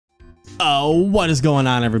Oh, what is going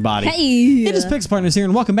on, everybody? Hey! It is Pix Partners here,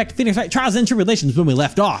 and welcome back to Phoenix Wright Trials and Tribulations when we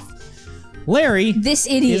left off. Larry, this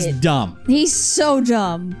idiot is dumb. He's so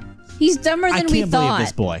dumb. He's dumber than we thought. I can't believe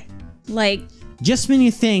this boy. Like, just when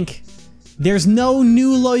you think there's no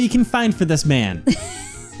new low you can find for this man,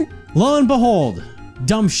 lo and behold,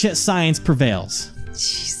 dumb shit science prevails.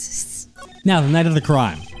 Jesus. Now, the night of the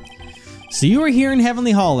crime. So you were here in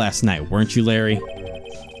Heavenly Hall last night, weren't you, Larry?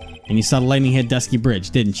 And you saw the lightning hit Dusky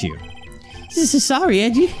Bridge, didn't you? Sorry,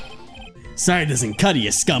 Edgy. Sorry doesn't cut it, you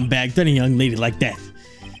scumbag, threatening a young lady like that.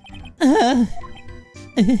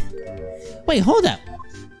 Wait, hold up.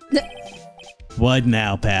 What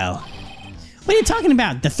now, pal? What are you talking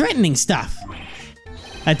about? The threatening stuff.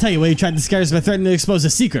 I tell you what, you tried to scare us by threatening to expose a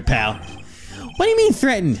secret, pal. What do you mean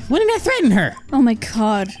threatened? When did I threaten her? Oh my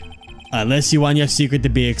god. Unless you want your secret to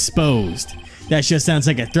be exposed. That sure sounds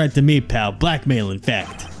like a threat to me, pal. Blackmail, in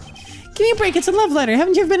fact. Give me a break, it's a love letter.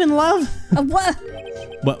 Haven't you ever been in love? What?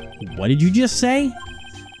 What did you just say?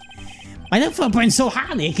 My left foot burns so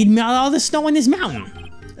hotly it can melt all the snow in this mountain.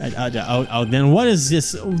 Then what is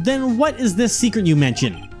this? Then what is this secret you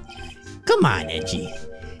mentioned? Come on, Edgy.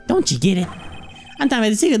 Don't you get it? I'm talking about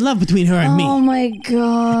the secret love between her and me. Oh my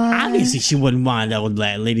god. Obviously, she wouldn't want that old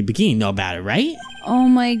Lady Bikini know about it, right? Oh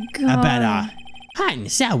my god. About our hot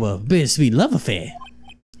and sour, bittersweet love affair.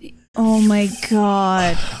 Oh my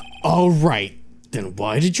god. All right. Then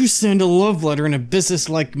why did you send a love letter in a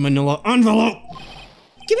business-like manila envelope?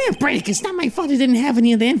 Give me a break. It's not my fault I didn't have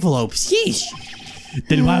any of the envelopes. Yeesh.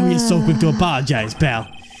 Then why were you so quick to apologize, pal?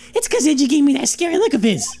 It's because Edgy gave me that scary look of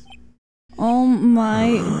his. Oh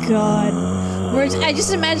my god. I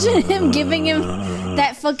just imagine him giving him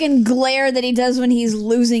that fucking glare that he does when he's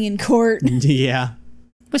losing in court. Yeah.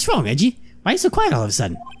 What's wrong, Edgy? Why are you so quiet all of a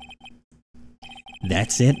sudden?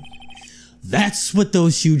 That's it? That's what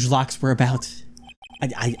those huge locks were about?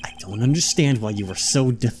 I don't understand why you were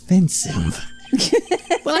so defensive.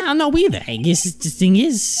 Well, I don't know either. I guess the thing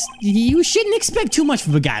is, you shouldn't expect too much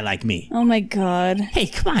from a guy like me. Oh my god. Hey,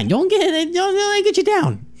 come on, don't let me get you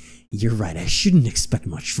down. You're right, I shouldn't expect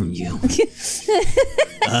much from you.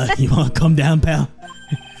 You wanna come down, pal?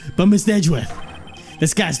 But Mr. Edgeworth,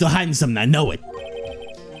 this guy's still hiding something, I know it.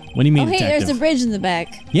 What do you mean, hey, detective? there's a bridge in the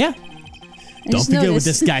back. Yeah? Don't forget what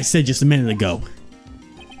this guy said just a minute ago.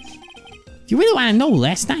 If you really want to know,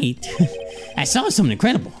 last night, I saw something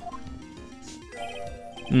incredible.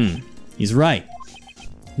 He's right.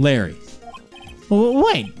 Larry.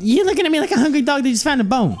 Wait, you're looking at me like a hungry dog that just found a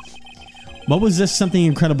bone. What was this something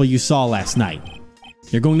incredible you saw last night?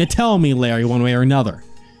 You're going to tell me, Larry, one way or another.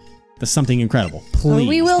 There's something incredible. Please. Or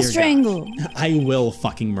we will strangle. God. I will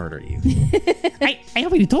fucking murder you. I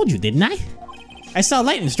already told you, didn't I? I saw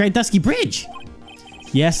lightning strike Dusky Bridge.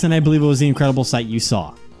 Yes, and I believe it was the incredible sight you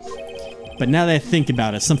saw. But now that I think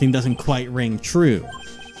about it, something doesn't quite ring true.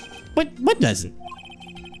 What doesn't?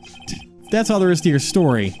 If that's all there is to your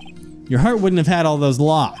story, your heart wouldn't have had all those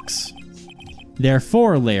locks.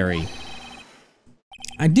 Therefore, Larry,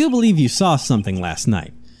 I do believe you saw something last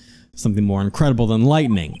night. Something more incredible than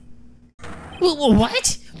lightning.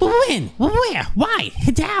 What? When? Where? Why?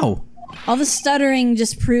 How? All the stuttering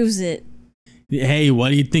just proves it. Hey, what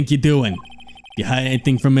do you think you're doing? If you hide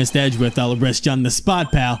anything from Mr. Edgeworth, I'll arrest you on the spot,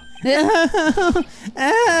 pal.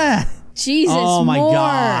 Jesus, oh my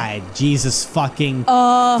god. Jesus fucking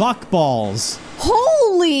fuck balls.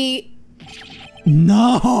 Holy.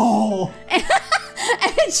 No.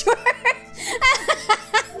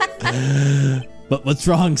 But what's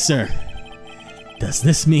wrong, sir? Does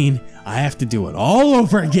this mean I have to do it all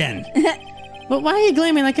over again? But why are you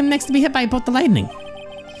gleaming like I'm next to be hit by a bolt of lightning?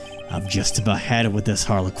 I've just about had it with this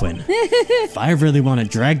Harlequin. If I really want to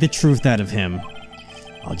drag the truth out of him,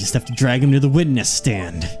 I'll just have to drag him to the witness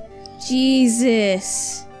stand.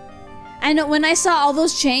 Jesus. I know, when I saw all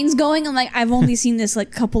those chains going, I'm like, I've only seen this like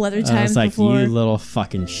a couple other times before. You little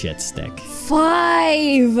fucking shit stick.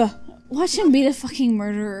 5! Watch him be the fucking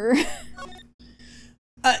murderer.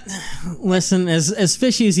 Listen, as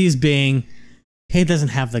fishy as he's being, he doesn't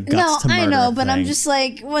have the guts to murder. No, I know, but I'm just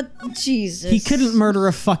like, what? Jesus. He couldn't murder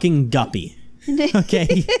a fucking guppy.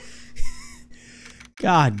 Okay?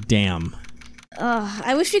 God damn.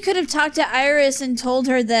 I wish we could have talked to Iris and told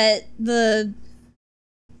her that the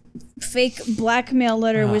fake blackmail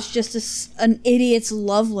letter was just an idiot's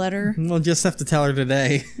love letter. We'll just have to tell her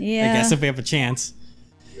today. Yeah. I guess if we have a chance.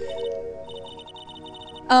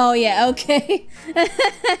 Oh, yeah, okay.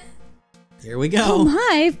 Here we go. Oh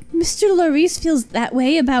my, Mr. Larice feels that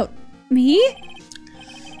way about me?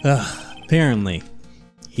 Apparently.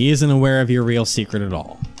 He isn't aware of your real secret at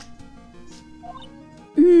all.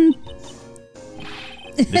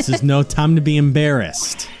 This is no time to be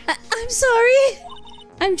embarrassed. I'm sorry.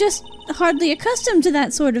 I'm just hardly accustomed to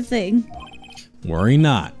that sort of thing. Worry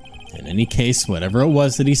not. In any case, whatever it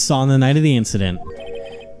was that he saw on the night of the incident,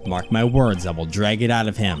 mark my words, I will drag it out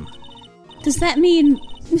of him. Does that mean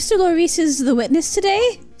Mr. Lorice is the witness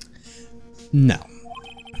today? No.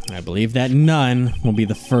 I believe that none will be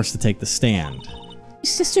the first to take the stand.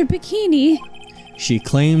 Sister Bikini. She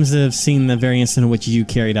claims to have seen the very instant in which you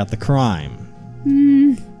carried out the crime.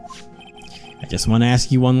 I just want to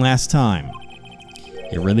ask you one last time.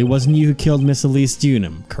 It really wasn't you who killed Miss Elise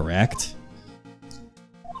Dunham, correct?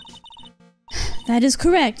 That is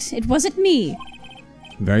correct. It wasn't me.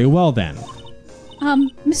 Very well then.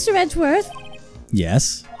 Mr. Edgeworth?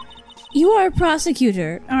 Yes? You are a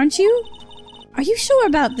prosecutor, aren't you? Are you sure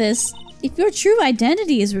about this? If your true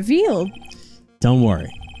identity is revealed... Don't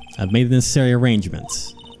worry. I've made the necessary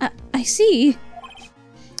arrangements. I see.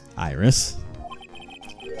 Iris.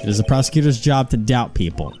 It is a prosecutor's job to doubt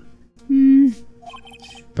people.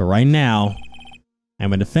 But right now,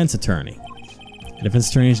 I'm a defense attorney. A defense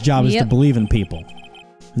attorney's job is to believe in people.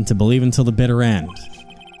 And to believe until the bitter end.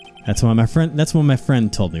 That's what my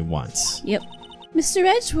friend told me once. Yep. Mr.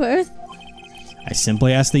 Edgeworth? I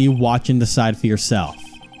simply ask that you watch and decide for yourself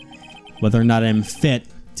whether or not I am fit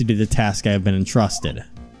to do the task I have been entrusted.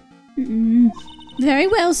 Very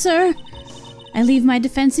well, sir. I leave my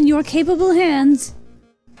defense in your capable hands.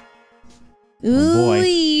 Oh boy.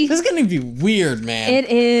 This is gonna be weird, man. It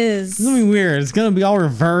is. It's gonna be weird. It's gonna be all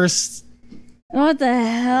reversed. What the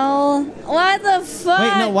hell? What the fuck?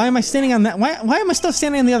 Wait, no, why am I standing on that? Why am I still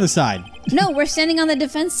standing on the other side? No, we're standing on the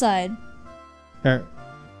defense side.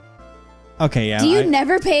 Okay, yeah. Do you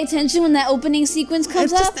never pay attention when that opening sequence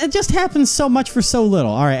comes up? It just happens so much for so little.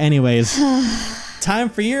 Alright, anyways. Time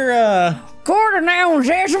for your, Court is now in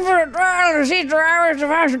session for the trial of Sister Iris of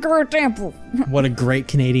Ashkur Temple. What a great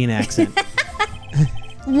Canadian accent.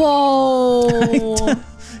 Whoa.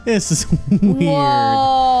 This is weird.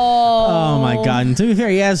 Whoa. Oh my god. And to be fair,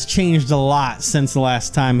 he has changed a lot since the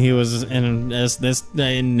last time he was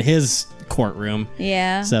in his courtroom.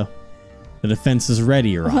 Yeah. So, the defense is ready,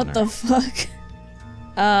 Your Honor. What the fuck?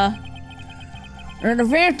 The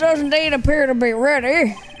defense does indeed appear to be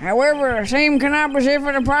ready. However, the same cannot be said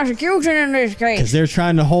for the prosecution in this case. Because they're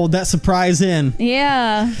trying to hold that surprise in.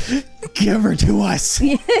 Yeah. Give her to us.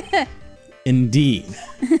 Yeah. Indeed.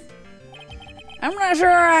 I'm not sure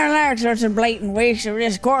I like such a blatant waste of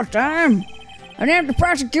this court's time. And if the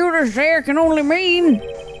prosecutors there can only mean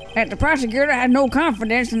that the prosecutor has no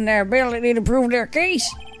confidence in their ability to prove their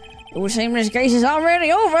case. It would seem this case is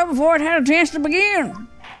already over before it had a chance to begin.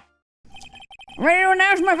 Ready to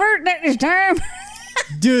announce my verdict this time?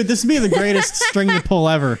 Dude, this would be the greatest string to pull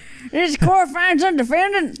ever. This court finds the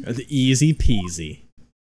defendant. Easy peasy.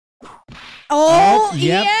 Oh,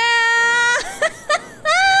 yep. yeah!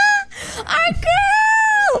 Our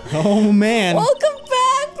girl! Oh, man. Welcome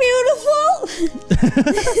back, beautiful!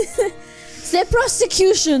 The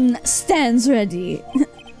prosecution stands ready.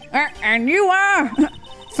 And you are?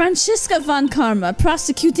 Francisca von Karma,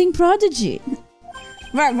 prosecuting prodigy.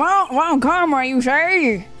 Von Karma, you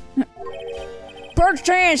say?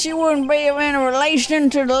 Perchance you wouldn't be of any relation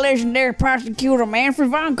to the legendary prosecutor Manfred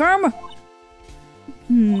von Karma?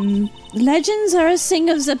 Legends are a thing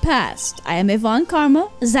of the past. I am a von Karma,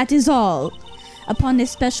 that is all. Upon a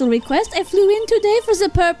special request, I flew in today for the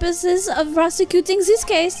purposes of prosecuting this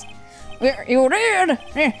case. You did?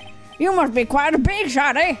 You must be quite a big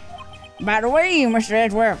shot, eh? By the way, Mr.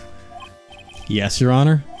 Edgeworth. Yes, Your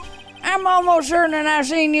Honor? I'm almost certain that I've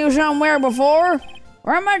seen you somewhere before.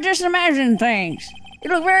 Or am I just imagining things? You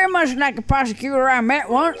look very much like a prosecutor I met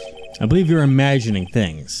once. I believe you're imagining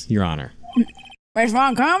things, Your Honor. Miss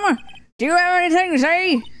Von Karma, do you have anything to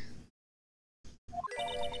say?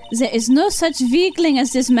 There is no such weakling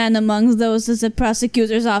as this man among those of the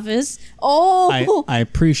prosecutor's office. Oh! I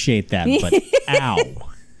appreciate that, but ow.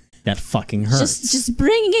 That fucking hurts. Just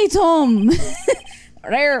bring it home.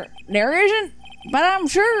 There isn't, but I'm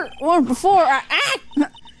sure once before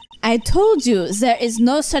I told you, there is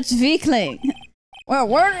no such weakling. Well,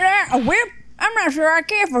 where's that? A whip? I'm not sure I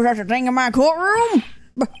care for such a thing in my courtroom.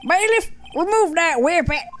 Bailiff, remove that whip.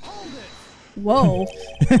 Whoa.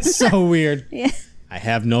 It's so weird. Yeah. I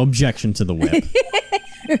have no objection to the whip.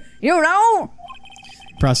 You don't?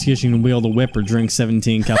 Prosecution can wield a whip or drink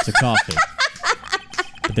 17 cups of coffee.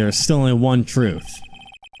 But there is still only one truth.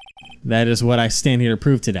 That is what I stand here to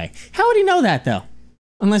prove today. How would he know that, though?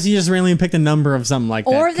 Unless he just randomly picked a number of something like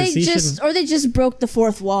that. Or they just broke the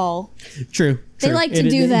fourth wall. True. They like to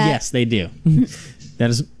do that. Yes, they do.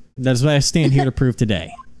 That is what I stand here to prove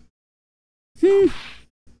today.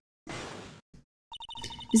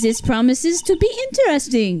 This promises to be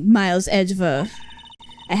interesting, Miles Edgeworth.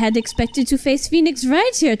 I had expected to face Phoenix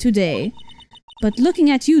Wright here today. But looking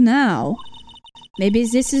at you now, maybe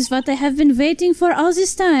this is what I have been waiting for all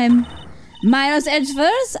this time. Miles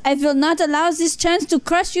Edgeworth, I will not allow this chance to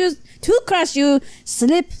crush you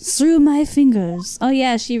slip through my fingers. Oh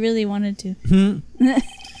yeah, she really wanted to.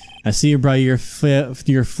 I see you brought your flair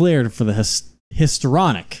for the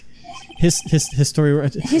histrionic.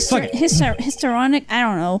 Histrionic? I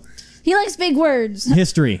don't know. He likes big words.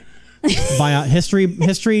 History. History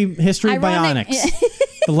Bionics.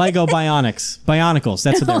 The Lego Bionics. Bionicles,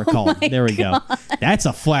 that's what they were called. There we go. That's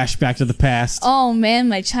a flashback to the past. Oh man,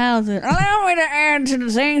 my childhood. Allow me to add to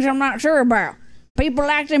the things I'm not sure about. People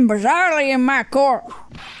acting bizarrely in my court.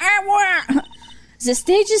 The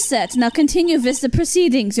stage is set. Now continue with the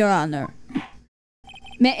proceedings, Your Honor.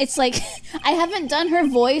 Man, it's like I haven't done her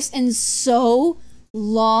voice in so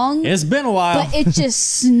long. It's been a while. But it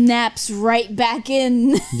just snaps right back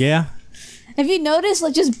in. Yeah. Have you noticed?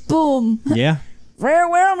 Like, just boom. Yeah. Very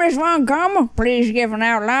well, Miss Montgomery. Please give an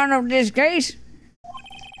outline of this case.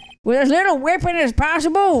 With as little whipping as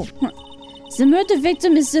possible. The murder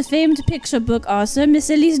victim is the famed picture book author,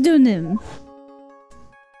 Miss Elise Dunham.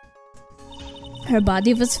 Her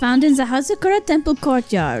body was found in the Hazakura Temple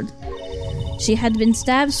courtyard. She had been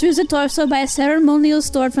stabbed through the torso by a ceremonial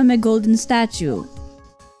sword from a golden statue.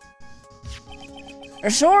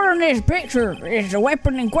 The sword in this picture is the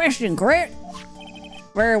weapon in question, correct?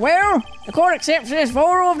 Very well. The court accepts this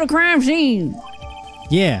photo of the crime scene.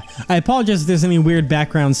 Yeah. I apologize if there's any weird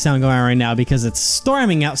background sound going on right now because it's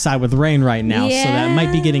storming outside with rain right now, so that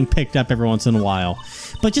might be getting picked up every once in a while.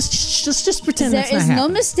 But just pretend that's not happening. There is no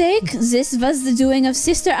mistake. This was the doing of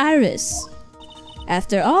Sister Iris.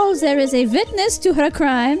 After all, there is a witness to her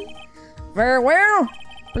crime. Very well.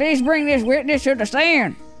 Please bring this witness to the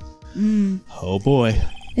stand. Oh boy.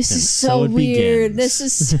 This is so weird. This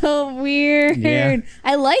is so weird. Yeah.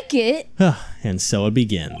 I like it. And so it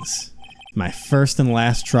begins. My first and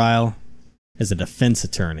last trial as a defense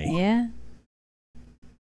attorney. Yeah.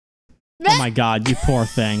 Oh my god, you poor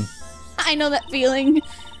thing. I know that feeling.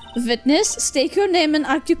 Witness, state your name and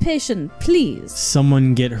occupation, please.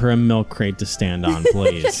 Someone get her a milk crate to stand on,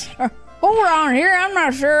 please. Hold on here. I'm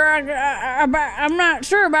not sure. I'm not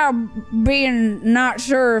sure about being not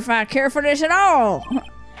sure if I care for this at all.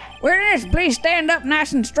 Witness, please stand up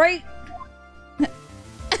nice and straight.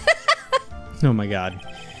 Oh my god.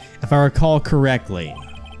 If I recall correctly,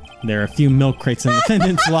 there are a few milk crates in the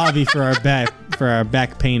defendant's lobby for our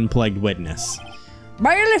back pain plagued witness.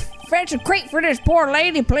 Bailiff, fetch a crate for this poor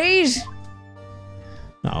lady, please.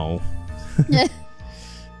 Oh.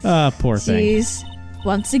 Poor thing. Jeez.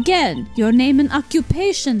 Once again, your name and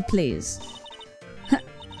occupation, please.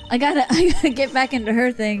 I gotta get back into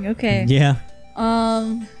her thing. Okay. Yeah.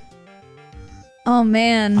 Oh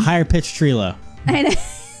man. A higher pitched Trilo.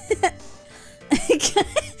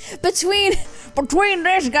 Between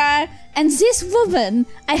this guy and this woman,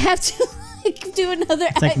 I have to do another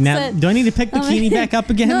accent. Now, do I need to pick bikini back up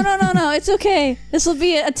again? No. It's okay. This will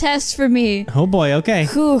be a test for me. Oh boy. Okay.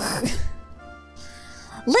 Whew.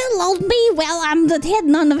 Little old me, well, I'm the head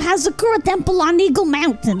nun of Hazakura Temple on Eagle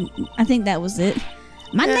Mountain. I think that was it.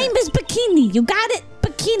 My name is Bikini. You got it?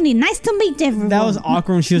 Bikini. Nice to meet everyone. That was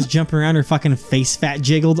awkward when she was jumping around, her fucking face fat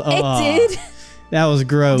jiggled. It did. That was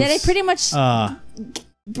gross. Did I pretty much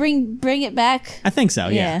bring it back? I think so,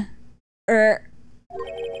 yeah.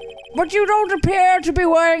 But you don't appear to be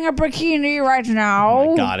wearing a bikini right now.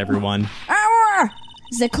 Oh my god, everyone.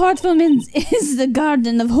 The courtroom is the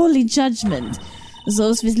garden of holy judgment.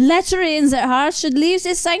 Those with lechery in their hearts should leave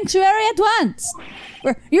this sanctuary at once.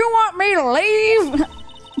 You want me to leave?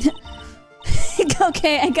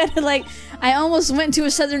 Okay, I almost went to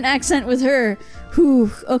a southern accent with her.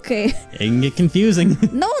 Whew, okay. It can get confusing.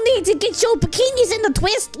 No need to get your bikinis in the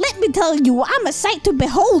twist. Let me tell you, I'm a sight to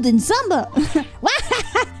behold in summer.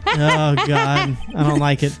 Oh, God. I don't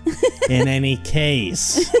like it. In any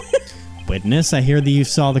case. Witness, I hear that you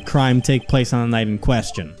saw the crime take place on the night in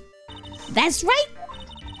question. That's right.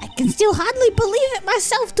 I can still hardly believe it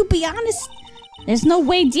myself, to be honest. There's no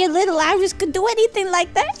way dear little Iris could do anything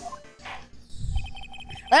like that.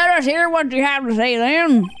 Let us hear what you have to say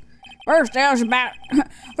then. First tell us about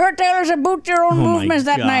your own movements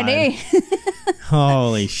that night, eh?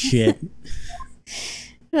 Holy shit.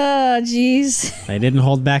 Oh, jeez. They didn't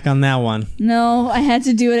hold back on that one. No, I had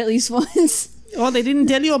to do it at least once. Oh, they didn't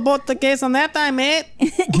tell you about the case on that time, mate.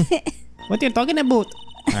 What are you talking about?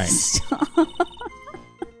 All right.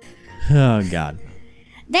 Oh, God.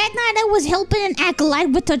 That night I was helping an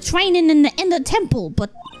acolyte with her training in the temple,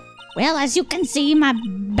 but Well, as you can see, my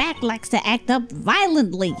back likes to act up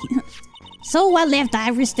violently. So I left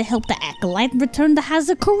Iris to help the acolyte return to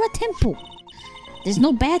Hazakura Temple. There's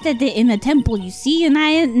no bath in the temple, you see, and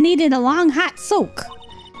I needed a long hot soak.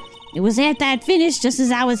 It was after I'd finished, just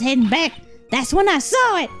as I was heading back. That's when I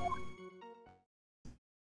saw it.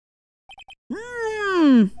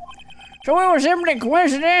 So it was simply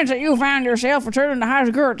coincidence that you found yourself returning to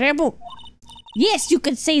Hazakura Temple? Yes, you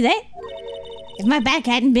could say that. If my back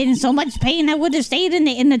hadn't been in so much pain, I would have stayed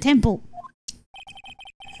in the temple.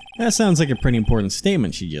 That sounds like a pretty important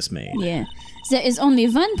statement she just made. Yeah. There is only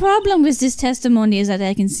one problem with this testimony is that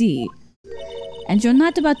I can see. And you're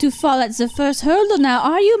not about to fall at the first hurdle now,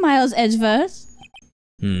 are you, Miles Edgeworth?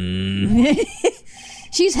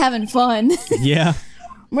 She's having fun. Yeah.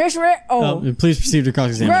 Miss Red. Oh. Please proceed with your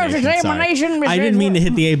cross-examination. Sorry. I didn't mean to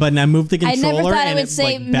hit the A button. I moved the controller. I never thought and it would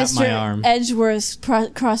say like, bat my arm. Mr. Edgeworth's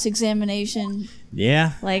cross-examination.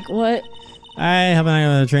 Yeah. Like, what? I have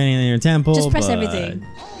an training in your temple. Just press everything.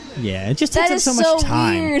 Yeah, it just takes up so much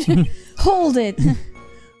time. Weird. Hold it.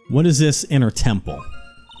 What is this inner temple?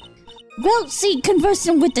 Well, see,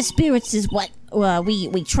 conversing with the spirits is what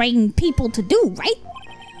we train people to do, right?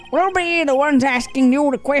 We'll be the ones asking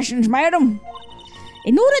you the questions, madam.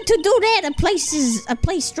 In order to do that, a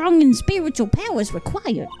place strong in spiritual power is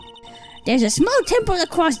required. There's a small temple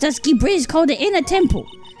across Dusky Bridge called the Inner Temple.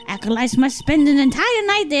 Acolytes must spend an entire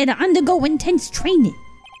night there to undergo intense training.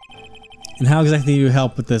 And how exactly do you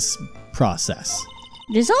help with this process?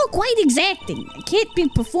 It is all quite exacting. It can't be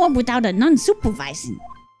performed without a nun supervising.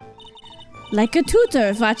 Like a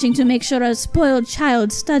tutor watching to make sure a spoiled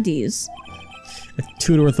child studies. A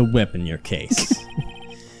tutor with a whip in your case.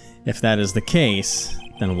 If that is the case,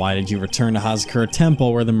 then why did you return to Hazakura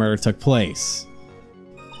Temple where the murder took place?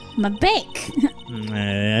 My back.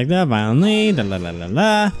 Violently.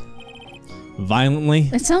 Violently?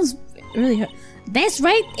 That sounds really hurt. That's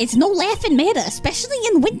right. It's no laughing matter, especially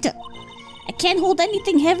in winter. I can't hold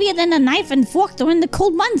anything heavier than a knife and fork during the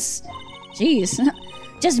cold months. Jeez.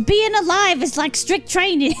 Just being alive is like strict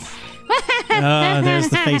training. There's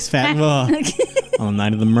the face fat. On the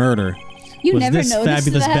night of the murder. You was never this noticed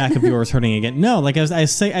fabulous that? back of yours hurting again? No, like I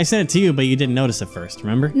said it to you, but you didn't notice it first,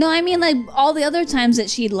 remember? No, I mean like all the other times that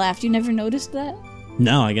she'd laughed, you never noticed that?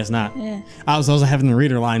 No, I guess not. Yeah. I was also having the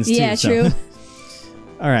reader lines too. Yeah, so. true.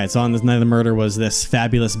 Alright, so on this night of the murder was this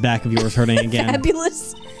fabulous back of yours hurting again.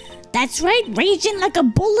 Fabulous. That's right, raging like a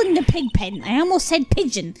bull in the pig pen. I almost said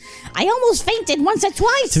pigeon. I almost fainted once or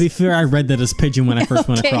twice. To be fair, I read that as pigeon when I first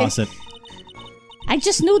went across it. I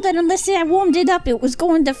just knew that unless I warmed it up, it was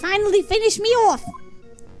going to finally finish me off.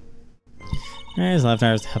 Alright, so left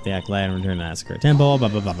Iris to help the acolyte and return to Hazakura Temple, blah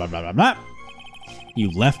blah blah blah blah blah blah.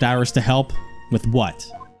 You left Iris to help? With what?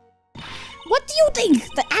 What do you think?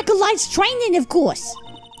 The acolyte's training, of course.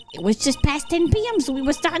 It was just past 10 p.m., so we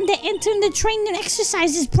were starting to enter into training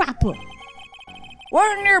exercises proper.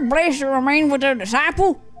 Wasn't your place to remain with the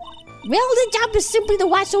disciple? Well, the job is simply to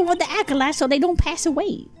watch over the acolytes so they don't pass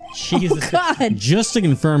away. Jesus. Oh, God. Just to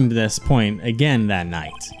confirm this point again that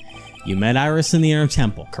night, you met Iris in the inner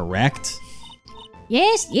temple, correct?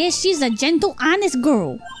 Yes, she's a gentle, honest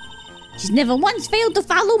girl. She's never once failed to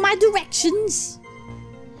follow my directions.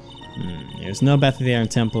 There's no Beth at the inner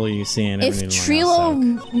temple you see in If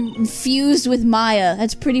Trilo fused with Maya,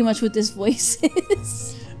 that's pretty much what this voice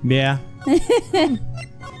is. Yeah.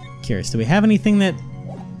 Curious, do we have anything that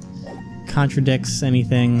contradicts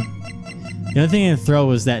anything? The only thing I can throw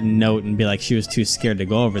was that note and be like she was too scared to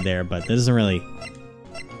go over there, but this isn't really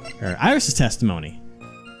her Iris' testimony.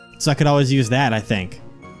 So I could always use that, I think,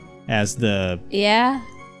 as the... Yeah.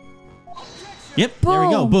 Yep, there we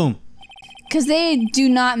go, boom. Because they do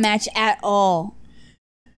not match at all.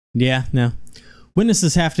 Yeah, no.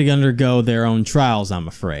 Witnesses have to undergo their own trials, I'm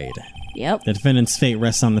afraid. Yep. The defendant's fate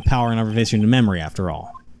rests on the power and observation of memory, after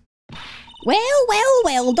all.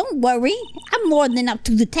 Well, don't worry. I'm more than up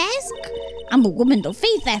to the task. I'm a woman of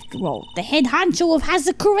faith, after all. The head honcho of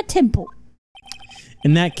Hazakura Temple.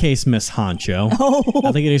 In that case, Miss Honcho,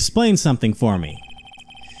 I think it explains something for me.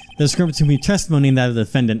 The discrepancy between testimony and that of the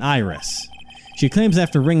defendant, Iris. She claims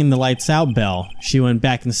after ringing the lights out bell, she went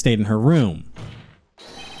back and stayed in her room.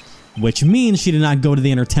 Which means she did not go to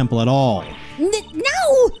the inner temple at all.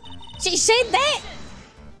 No! She said that!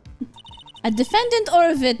 A defendant or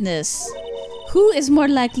a witness? Who is more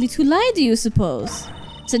likely to lie, do you suppose?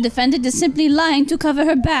 The defendant is simply lying to cover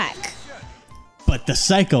her back. But the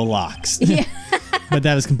psycho locks. Yeah. But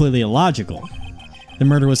that is completely illogical. The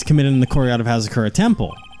murder was committed in the courtyard of Hazakura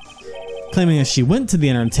Temple. Claiming that she went to the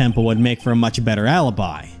inner temple would make for a much better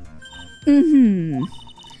alibi.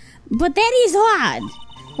 But that is odd.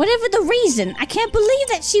 Whatever the reason, I can't believe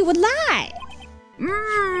that she would lie.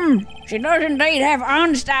 She does indeed have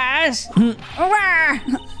honest eyes. Why?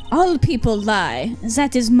 All people lie.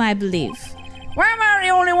 That is my belief. Why am I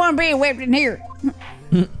the only one being whipped in here?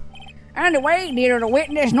 Anyway, neither the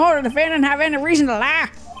witness nor the defendant have any reason to lie.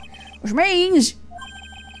 Which means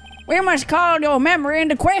we must call your memory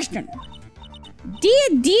into question.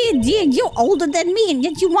 Dear, you're older than me and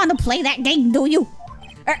yet you want to play that game, do you?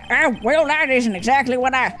 Well, that isn't exactly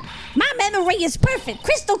what I... My memory is perfect,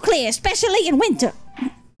 crystal clear, especially in winter.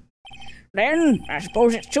 Then, I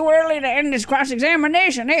suppose it's too early to end this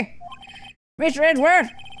cross-examination, eh? Mr.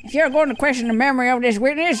 Edgeworth, if you're going to question the memory of this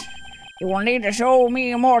witness, you will need to show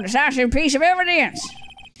me a more decisive piece of evidence.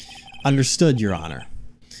 Understood, Your Honor.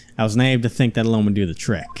 I was naive to think that alone would do the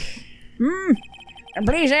trick. And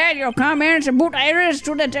please add your comments about errors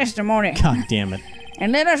to the testimony. God damn it.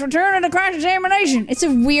 And let us return to the cross-examination. It's a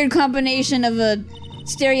weird combination of a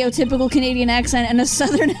stereotypical Canadian accent and a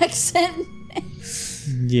southern accent.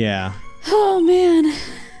 Yeah. Oh, man.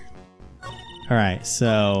 Alright,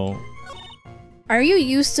 so... Are you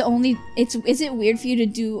used to only... Is it weird for you to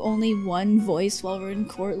do only one voice while we're in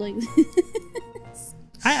court like this?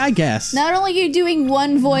 I guess. Not only are you doing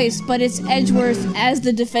one voice, but it's Edgeworth as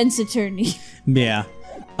the defense attorney. Yeah.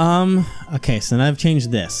 Okay, so now I've changed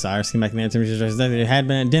this. Sorry, came back to the answer. It had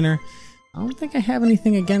been at dinner. I don't think I have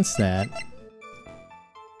anything against that.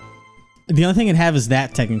 The only thing I'd have is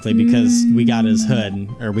that, technically, because we got his hood,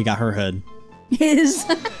 or we got her hood. His.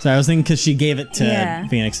 So I was thinking because she gave it to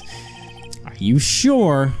Phoenix. Are you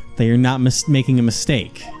sure that you're not making a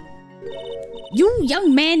mistake? You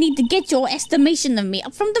young man need to get your estimation of me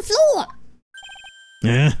up from the floor.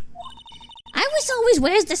 Yeah. Iris always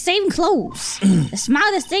wears the same clothes. The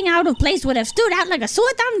smallest thing out of place would have stood out like a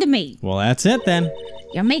sore thumb to me. Well, that's it then.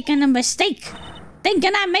 You're making a mistake.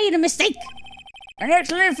 Thinking I made a mistake. An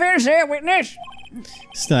excellent defense there, witness.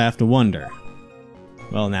 Still have to wonder.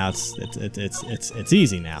 Well, now it's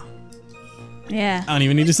easy now. Yeah. I don't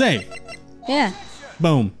even need to save. Yeah.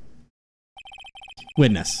 Boom.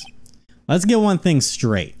 Witness. Let's get one thing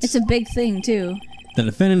straight. It's a big thing, too. The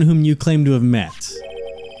defendant whom you claim to have met.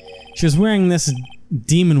 She was wearing this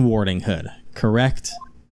demon warding hood, correct?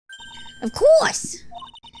 Of course.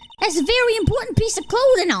 That's a very important piece of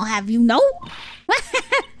clothing, I'll have you know.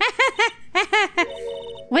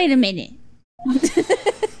 Wait a minute.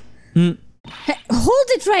 Hold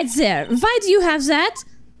it right there. Why do you have that?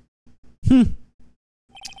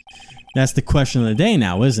 That's the question of the day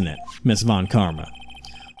now, isn't it, Miss Von Karma?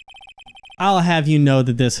 I'll have you know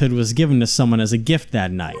that this hood was given to someone as a gift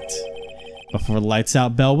that night. Before the lights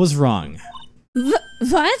out bell was rung.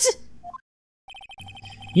 What?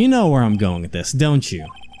 You know where I'm going with this, don't you?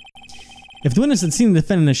 If the witness had seen the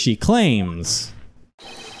defendant as she claims,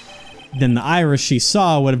 then the iris she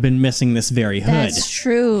saw would have been missing this very hood. That's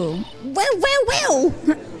true. Well.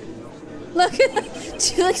 Look,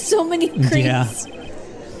 like so many creeps. Yeah.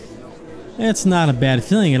 It's not a bad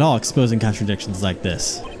feeling at all exposing contradictions like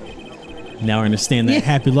this. Now I understand that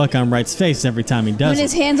happy look on Wright's face every time he does With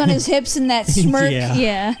his hands on his hips and that smirk.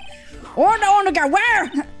 Yeah. Oh, no, go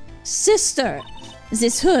where? Sister,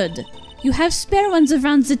 this hood. You have spare ones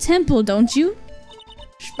around the temple, don't you?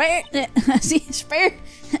 Spare?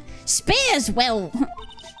 Spares, well.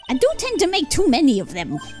 I do tend to make too many of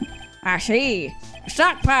them. I see. A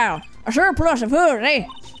stockpile. A surplus of hoods, eh?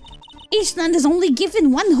 Eastland is only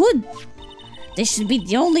given one hood. This should be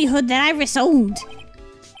the only hood that Iris owned.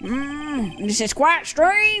 This is quite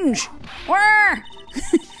strange. Where?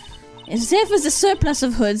 If there was a surplus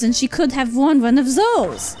of hoods, then she could have worn one of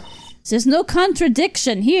those. There's no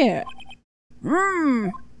contradiction here.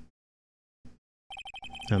 I'm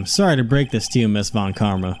sorry to break this to you, Miss Von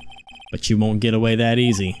Karma, but you won't get away that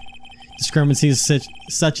easy. Discrepancies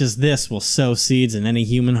such as this will sow seeds in any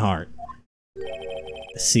human heart.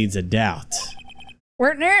 The seeds of doubt.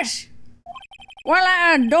 Witness? While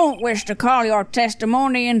I don't wish to call your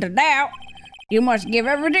testimony into doubt, you must give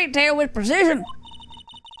every detail with precision.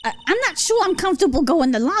 I'm not sure I'm comfortable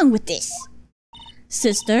going along with this.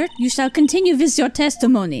 Sister, you shall continue with your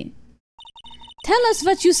testimony. Tell us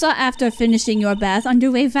what you saw after finishing your bath on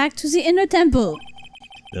your way back to the inner temple.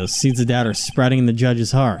 Those seeds of doubt are spreading in the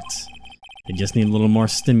judge's heart. They just need a little more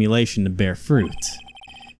stimulation to bear fruit.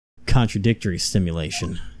 Contradictory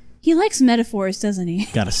stimulation. He likes metaphors, doesn't he?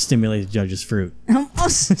 Gotta stimulate the judge's fruit. Oh,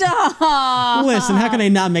 stop! Listen, how could I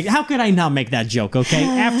not make that joke, okay?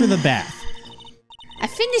 After the bath. I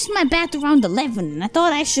finished my bath around 11, and I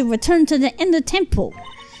thought I should return to the inner temple.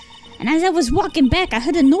 And as I was walking back, I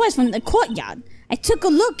heard a noise from the courtyard. I took a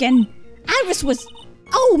look, and Iris was...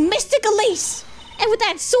 Oh, Mystic Elise! And with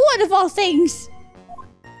that sword of all things!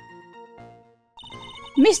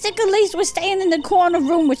 Mystic Elise was staying in the corner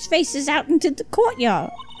room which faces out into the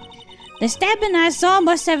courtyard. The stabbing I saw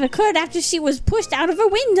must have occurred after she was pushed out of a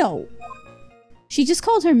window. She just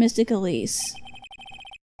called her Mystic Elise.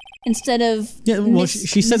 Instead of... Yeah, well,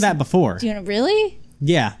 she said that before. Do you know, really?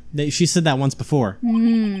 Yeah, she said that once before.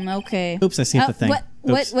 Okay. Oops, I skipped the thing.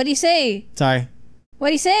 What'd he say? Sorry.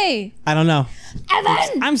 What'd he say? I don't know. Evan! Oops,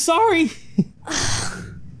 I'm sorry.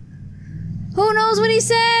 Who knows what he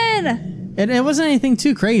said? It wasn't anything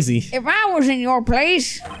too crazy. If I was in your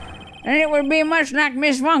place, then it would be much like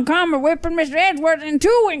Miss Von Calmer whipping Mr. Edgeworth in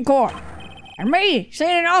two in court. And me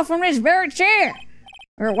sitting off from this very chair.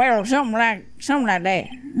 Or, well, something like that.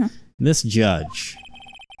 This judge.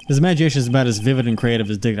 His imagination is about as vivid and creative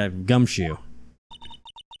as Detective Gumshoe.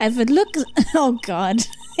 I would look... Oh, God.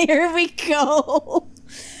 Here we go.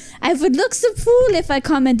 I would look so fool if I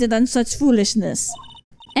commented on such foolishness.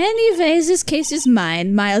 Anyways, this case is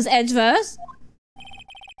mine, Miles Edgeworth.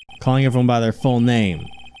 Calling everyone by their full name.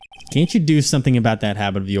 Can't you do something about that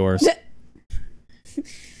habit of yours?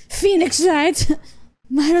 Phoenix Wright.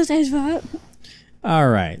 Miles Edgeworth.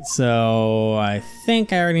 Alright, so I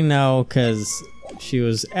think I already know, because she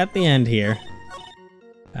was at the end here.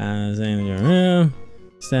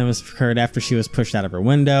 Stabbing occurred after she was pushed out of her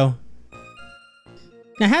window.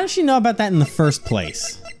 Now, how does she know about that in the first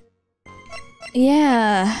place?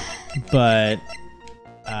 Yeah. But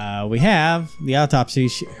we have the autopsy.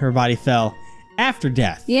 Her body fell after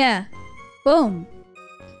death. Yeah. Boom.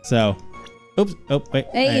 So, oops. Oh, wait.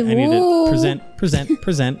 Hey, I need to present.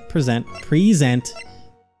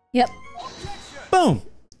 Yep. Boom.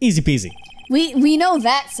 Easy peasy. We know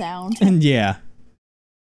that sound. And yeah.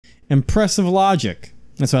 Impressive logic.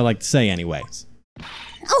 That's what I like to say anyways.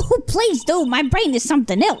 Oh, please do. My brain is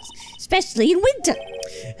something else. Especially in winter.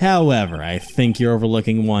 However, I think you're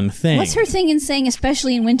overlooking one thing. What's her thing in saying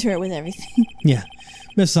especially in winter with everything? Yeah.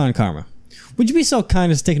 Miss Von Karma, would you be so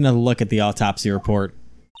kind as to take another look at the autopsy report?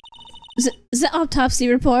 The autopsy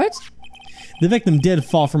report? The victim did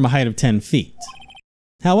fall from a height of 10 feet.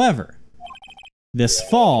 However, this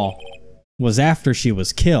fall was after she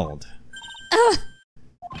was killed.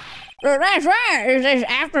 Well, that's right. It's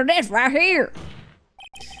after this right here.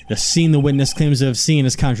 The scene the witness claims to have seen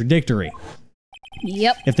is contradictory.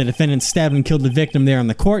 Yep. If the defendant stabbed and killed the victim there in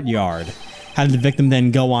the courtyard, how did the victim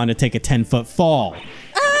then go on to take a 10-foot fall?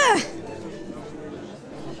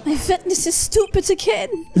 My fitness is stupid again.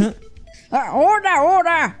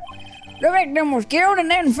 Order! The victim was killed and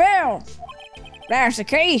then fell. That's the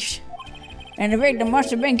case. And the victim must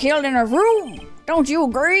have been killed in her room. Don't you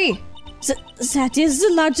agree? That is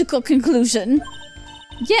the logical conclusion.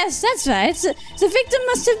 Yes, that's right. The victim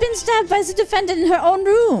must have been stabbed by the defendant in her own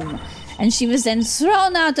room. And she was then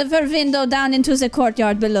thrown out of her window down into the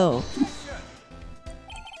courtyard below.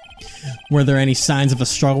 Were there any signs of a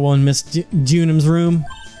struggle in Miss Junim's room?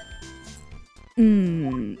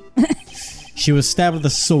 She was stabbed with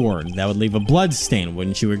a sword. That would leave a blood stain,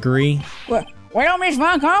 wouldn't you agree? Well, Miss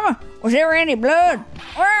Von Karma, was there any blood?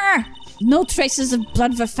 No traces of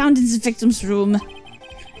blood were found in the victim's room.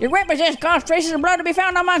 Your weapon just caused traces of blood to be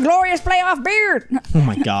found on my glorious playoff beard. Oh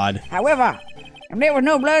my god. However, if there was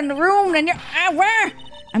no blood in the room, then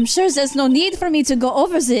I'm sure there's no need for me to go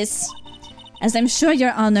over this, as I'm sure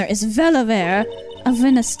your honor is well aware of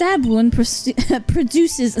when a stab wound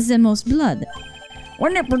produces the most blood.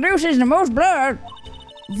 When it produces the most blood?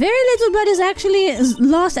 Very little blood is actually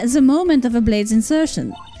lost at the moment of a blade's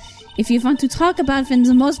insertion. If you want to talk about when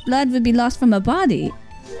the most blood would be lost from a body,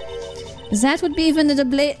 that would be when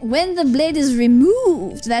the blade is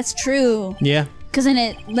removed. That's true. Yeah. Because then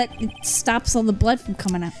it stops all the blood from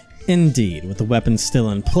coming out. Indeed, with the weapon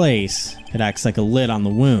still in place, it acts like a lid on the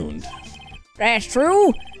wound. That's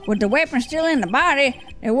true. With the weapon still in the body,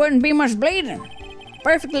 there wouldn't be much bleeding.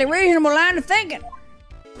 Perfectly reasonable line of thinking.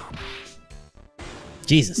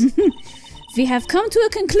 Jesus. We have come to a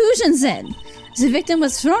conclusion then. The victim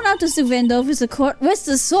was thrown out of the window with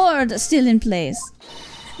the sword still in place.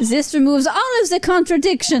 This removes all of the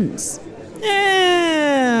contradictions.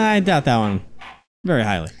 I doubt that one very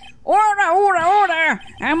highly. Order!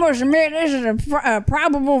 I must admit this is a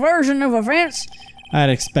probable version of events. I'd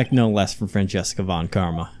expect no less from Francesca Von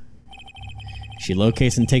Karma. She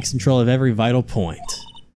locates and takes control of every vital point.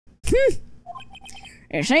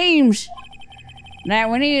 It seems that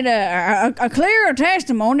we need a clear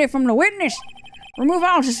testimony from the witness. Remove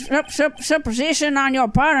all supposition on your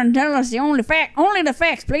part and tell us only the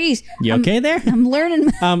facts, please. You okay there? I'm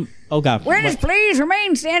learning. Oh god. Witness, please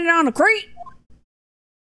remain standing on the crate.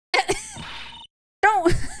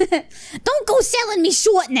 Don't go selling me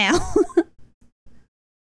short now.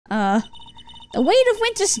 The weight of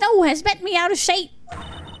winter snow has met me out of shape.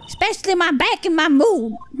 especially my back and my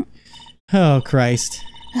mood. Oh, Christ.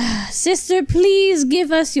 Sister, please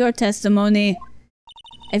give us your testimony.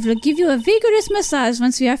 I will give you a vigorous massage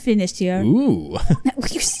once we are finished here. Ooh.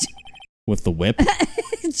 With the whip?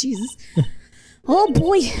 Jesus. Oh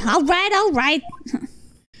boy. All right.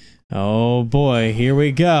 Oh boy, here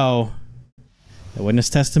we go. The witness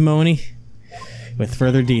testimony with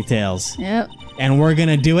further details. Yep. And we're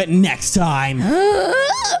gonna do it next time.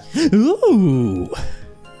 Ooh.